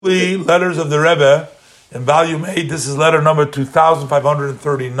Letters of the Rebbe in volume 8. This is letter number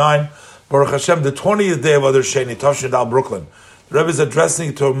 2539. Baruch Hashem, the 20th day of Adar Sheni, Tavshin Dal, Brooklyn. The Rebbe is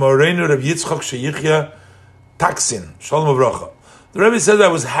addressing to Moreinu Reb Yitzchok Sheyichya Taksin. Shalom Avrocha. The Rebbe says, I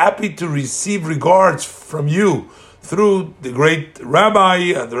was happy to receive regards from you through the great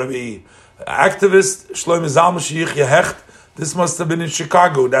rabbi, the Rebbe activist, Shlomo Zalman Sheyichya Hecht. This must have been in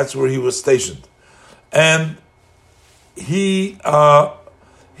Chicago. That's where he was stationed. And he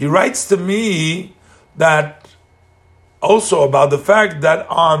writes to me that also about the fact that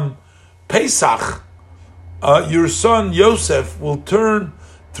on Pesach, your son Yosef will turn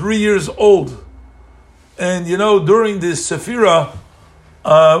 3 years old. And during this Sephira,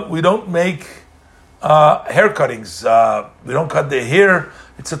 we don't make hair cuttings. We don't cut their hair.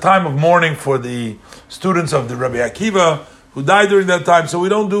 It's a time of mourning for the students of the Rabbi Akiva who died during that time, so we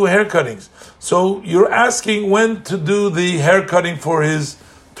don't do hair cuttings. So you're asking when to do the hair cutting for his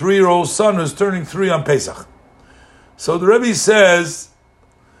 3-year-old son who's turning 3 on Pesach. So the Rebbe says,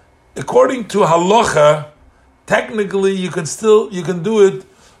 according to halacha, technically you can do it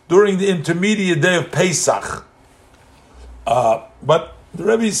during the intermediate day of Pesach. But the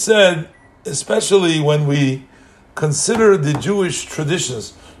Rebbe said, especially when we consider the Jewish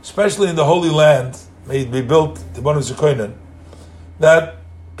traditions, especially in the Holy Land, may it be built the Banu Zekoinen, that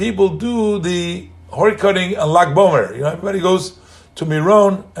people do the hair cutting on Lag Beomer. Everybody goes to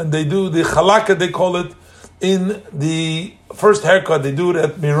Miron and they do the chalaka, they call it, in the first haircut. They do it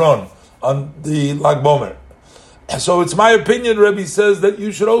at Miron on the Lag Beomer. So it's my opinion, Rebbe says, that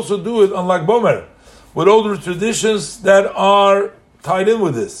you should also do it on Lag Beomer with older traditions that are tied in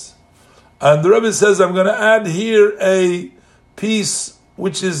with this. And the Rebbe says, I'm going to add here a piece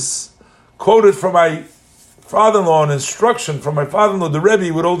which is quoted from my father-in-law, an instruction from my father-in-law, the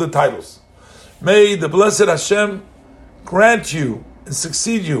Rebbe, with all the titles. May the blessed Hashem grant you and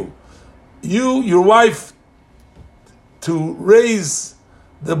succeed you, your wife, to raise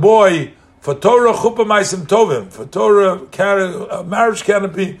the boy for Torah chuppah ma'asim tovim, for Torah, marriage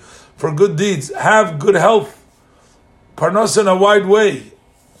canopy, for good deeds, have good health, parnas in a wide way,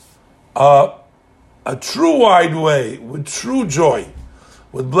 a true wide way, with true joy,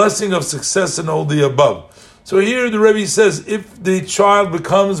 with blessing of success and all the above. So here the Rebbe says, if the child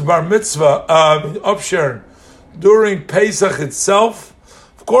becomes bar mitzvah, upsherin, during Pesach itself,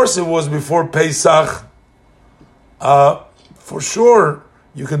 of course it was before Pesach, for sure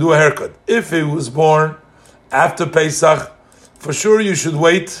you can do a haircut. If it was born after Pesach, for sure you should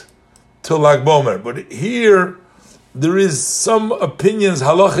wait till Lag Beomer. But here there is some opinions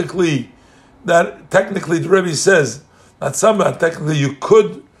halachically that technically the Rebbe says, not some, technically you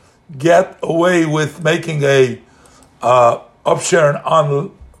could get away with making a upsherin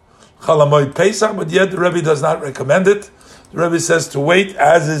on Chalamoid Pesach, but yet the Rebbe does not recommend it. The Rebbe says to wait,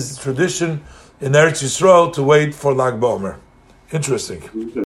 as is tradition in Eretz Yisrael, to wait for Lag Beomer. Interesting.